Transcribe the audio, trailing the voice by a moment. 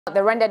The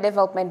Rwanda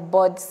Development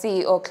Board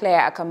CEO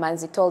CLare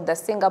Akamanzi told the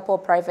Singapore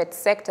private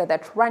sector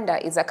that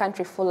Rwanda is a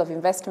country full of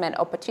investment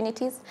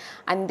opportunities,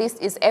 and this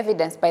is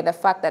evidenced by the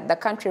fact that the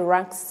country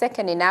ranks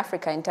second in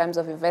Africa in terms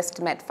of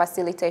investment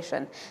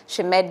facilitation.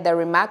 She made the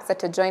remarks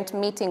at a joint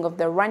meeting of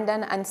the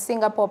Rwandan and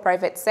Singapore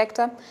private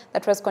sector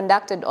that was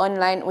conducted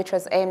online, which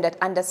was aimed at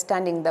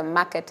understanding the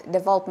market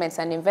developments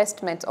and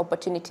investment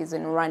opportunities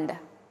in Rwanda.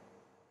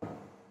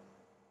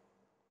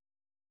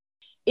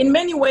 In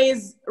many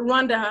ways,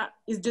 Rwanda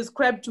is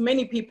described to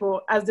many people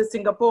as the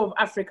Singapore of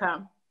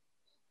Africa.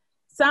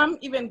 Some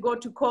even go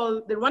to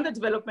call the Rwanda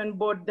Development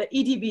Board the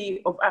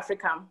RDB of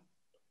Africa.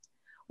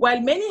 While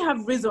many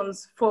have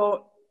reasons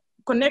for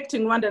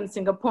connecting Rwanda and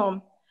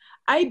Singapore,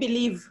 I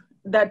believe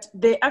that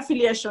the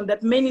affiliation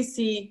that many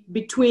see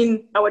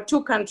between our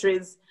two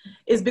countries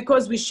is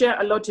because we share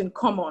a lot in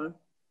common.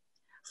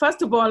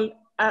 First of all,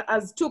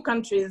 as two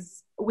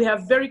countries, we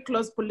have very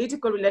close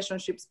political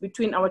relationships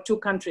between our two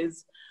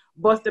countries.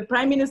 Both the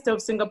Prime Minister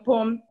of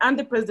Singapore and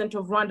the President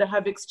of Rwanda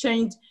have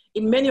exchanged,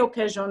 in many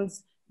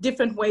occasions,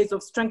 different ways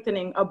of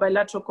strengthening our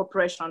bilateral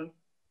cooperation.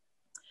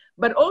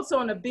 But also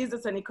on a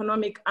business and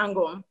economic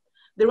angle,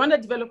 the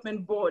Rwanda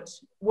Development Board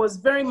was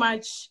very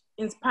much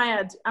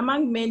inspired,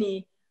 among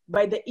many,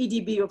 by the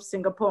RDB of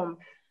Singapore.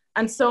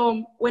 And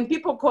so when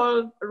people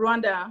call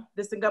Rwanda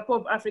the Singapore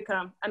of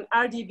Africa and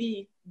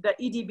RDB the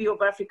RDB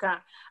of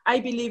Africa,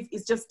 I believe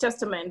it's just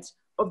testament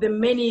of the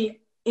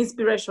many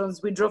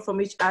inspirations we draw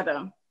from each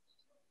other.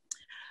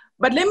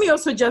 But let me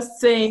also just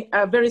say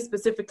very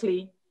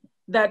specifically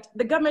that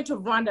the government of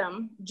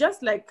Rwanda,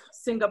 just like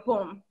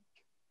Singapore,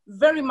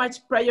 very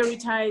much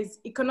prioritize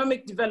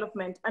economic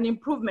development and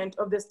improvement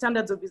of the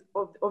standards of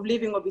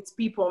living of its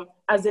people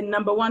as a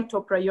 #1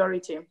 top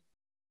priority.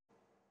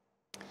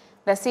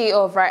 The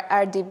CEO of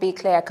RDB,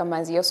 CLare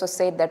Akamanzi, also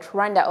said that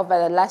Rwanda over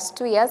the last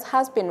 2 years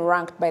has been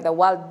ranked by the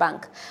World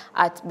Bank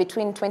at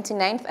between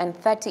 29th and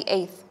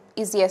 38th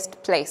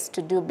easiest place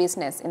to do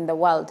business in the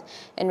world.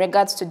 In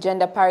regards to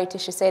gender parity,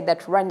 she said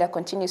that Rwanda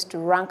continues to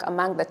rank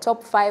among the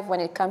top 5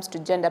 when it comes to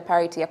gender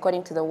parity,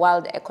 according to the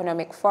World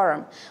Economic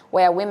Forum,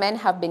 where women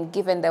have been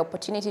given the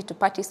opportunity to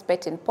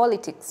participate in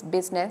politics,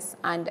 business,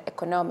 and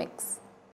economics.